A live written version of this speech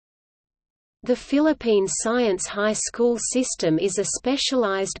The Philippine Science High School System is a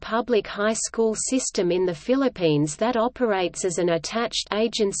specialized public high school system in the Philippines that operates as an attached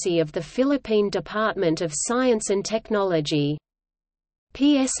agency of the Philippine Department of Science and Technology.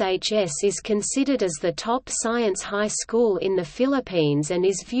 PSHS is considered as the top science high school in the Philippines and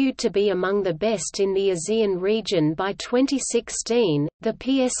is viewed to be among the best in the ASEAN region by 2016. The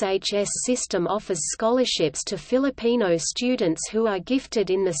PSHS system offers scholarships to Filipino students who are gifted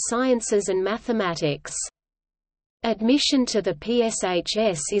in the sciences and mathematics. Admission to the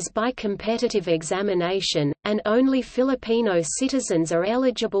PSHS is by competitive examination, and only Filipino citizens are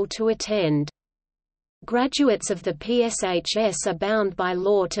eligible to attend. Graduates of the PSHS are bound by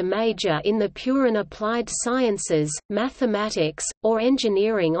law to major in the pure and applied sciences, mathematics, or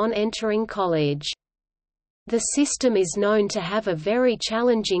engineering on entering college. The system is known to have a very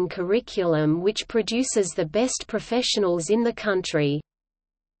challenging curriculum which produces the best professionals in the country.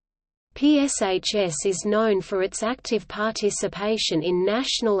 PSHS is known for its active participation in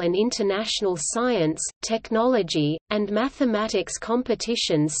national and international science, technology, and mathematics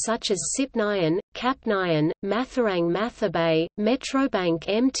competitions such as SIPNIAN, CAPNIAN, Matharang Mathabay, Metrobank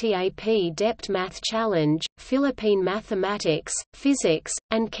MTAP Dept Math Challenge, Philippine Mathematics, Physics,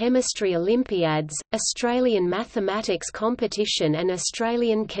 and Chemistry Olympiads, Australian Mathematics Competition and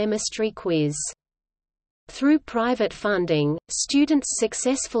Australian Chemistry Quiz. Through private funding, students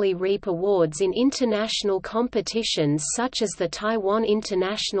successfully reap awards in international competitions such as the Taiwan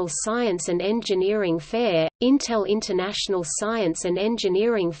International Science and Engineering Fair, Intel International Science and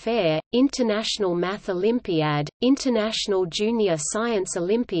Engineering Fair, International Math Olympiad, International Junior Science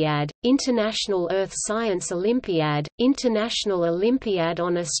Olympiad, International Earth Science Olympiad, International Olympiad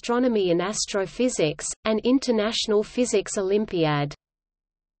on Astronomy and Astrophysics, and International Physics Olympiad.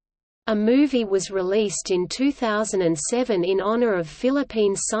 A movie was released in 2007 in honor of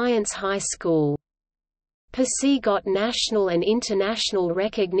Philippine Science High School. PSI got national and international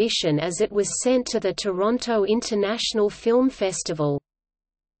recognition as it was sent to the Toronto International Film Festival.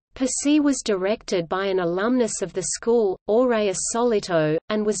 PSI was directed by an alumnus of the school, Aureus Solito,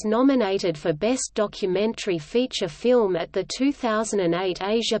 and was nominated for Best Documentary Feature Film at the 2008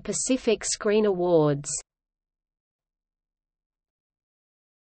 Asia Pacific Screen Awards.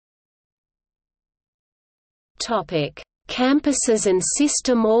 Campuses and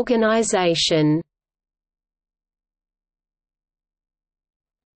system organization.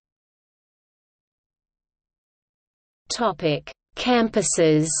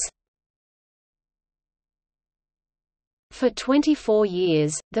 Campuses. For 24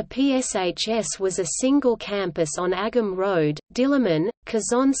 years, the PSHS was a single campus on Agam Road, Diliman,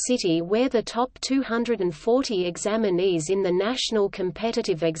 Quezon City, where the top 240 examinees in the National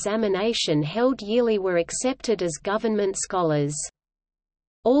Competitive Examination held yearly were accepted as government scholars.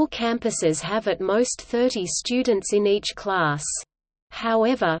 All campuses have at most 30 students in each class.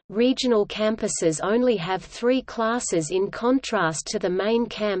 However, regional campuses only have 3 classes in contrast to the main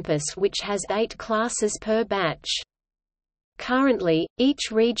campus which has 8 classes per batch. Currently,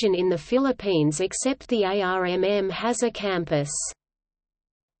 each region in the Philippines except the ARMM has a campus.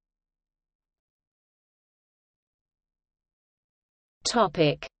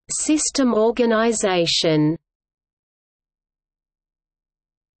 System organization.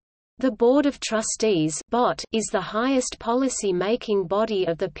 The Board of Trustees is the highest policy-making body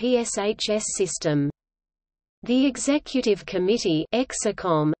of the PSHS system. The Executive Committee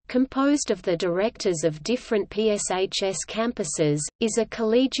composed of the directors of different PSHS campuses, is a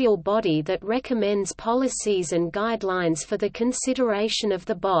collegial body that recommends policies and guidelines for the consideration of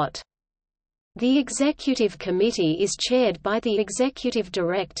the BOT. The Executive Committee is chaired by the Executive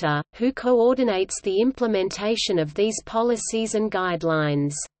Director, who coordinates the implementation of these policies and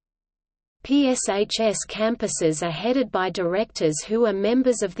guidelines. PSHS campuses are headed by directors who are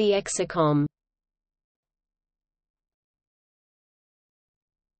members of the EXECOM.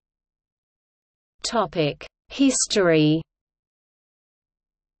 History.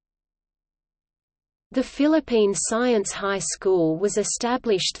 The Philippine Science High School was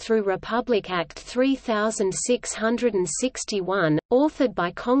established through Republic Act 3661, authored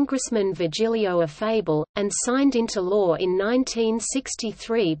by Congressman Virgilio Afable, and signed into law in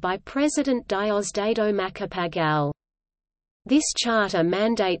 1963 by President Diosdado Macapagal. This charter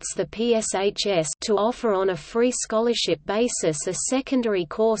mandates the PSHS to offer on a free scholarship basis a secondary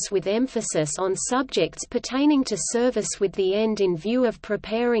course with emphasis on subjects pertaining to service with the end in view of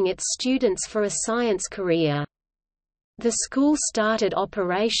preparing its students for a science career. The school started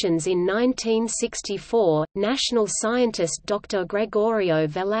operations in 1964. National scientist Dr. Gregorio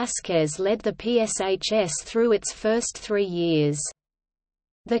Velázquez led the PSHS through its first 3 years.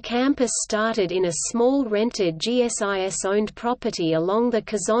 The campus started in a small rented GSIS-owned property along the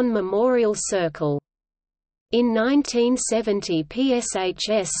Quezon Memorial Circle. In 1970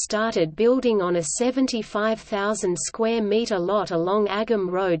 PSHS started building on a 75,000 square meter lot along Agam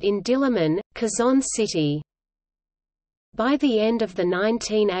Road in Diliman, Quezon City. By the end of the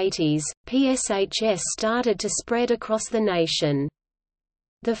 1980s, PSHS started to spread across the nation.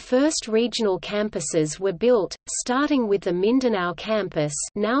 The first regional campuses were built, starting with the Mindanao campus,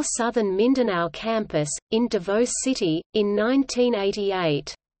 now Southern Mindanao campus, in Davao City, in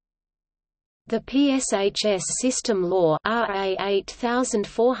 1988. The PSHS System Law RA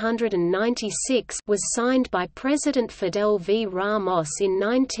 8496 was signed by President Fidel V. Ramos in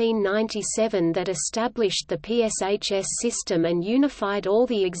 1997 that established the PSHS system and unified all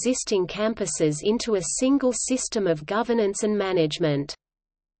the existing campuses into a single system of governance and management.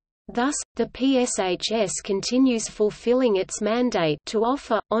 Thus, the PSHS continues fulfilling its mandate to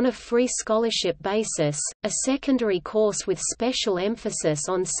offer, on a free scholarship basis, a secondary course with special emphasis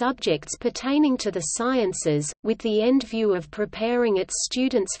on subjects pertaining to the sciences, with the end view of preparing its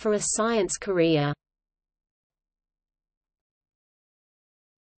students for a science career.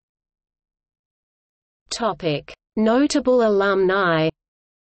 Notable alumni.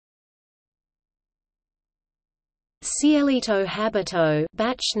 Cielito Habito,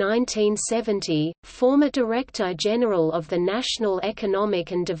 batch 1970, former Director General of the National Economic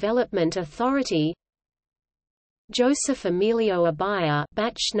and Development Authority. Joseph Emilio Abaya,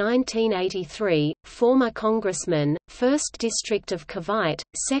 batch 1983, former Congressman, 1st District of Cavite,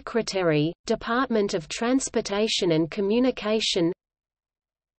 Secretary, Department of Transportation and Communication.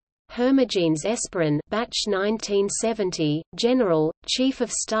 Hermogenes Esperon, batch 1970, General, Chief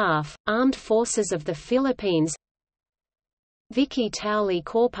of Staff, Armed Forces of the Philippines. Vicky Tauli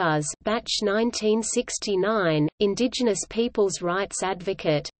Corpuz, batch 1969, Indigenous Peoples' Rights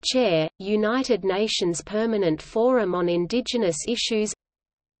Advocate, Chair, United Nations Permanent Forum on Indigenous Issues.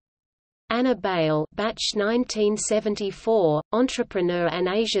 Anna Bale, batch 1974, entrepreneur and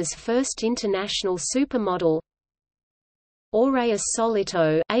Asia's first international supermodel. Aurea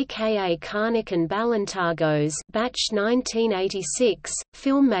Solito, aka Karnik and Balantagos, batch 1986,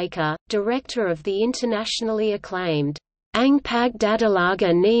 filmmaker, director of the internationally acclaimed Ang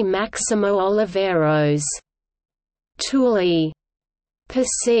Pagdadalaga ni Maximo Oliveros, Tuli,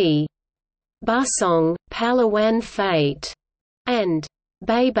 Pasi, Busong, Palawan Fate, and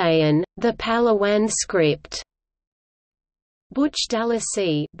Baybayin, The Palawan Script. Butch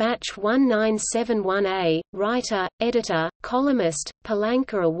Dalasi, batch 1971A, writer, editor, columnist,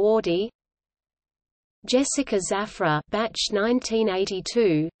 Palanca awardee. Jessica Zafra, batch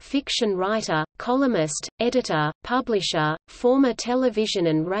 1982, fiction writer, columnist, editor, publisher, former television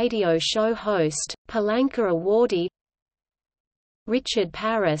and radio show host, Palanca awardee. Richard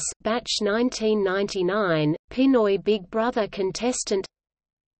Paris, batch 1999, Pinoy Big Brother contestant.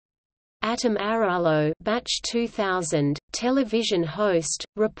 Atom Aralo, batch 2000, television host,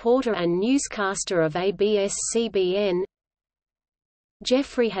 reporter and newscaster of ABS-CBN.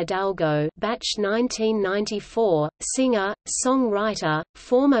 Jeffrey Hidalgo, batch 1994, singer, songwriter,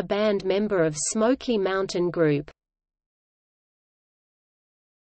 former band member of Smoky Mountain Group.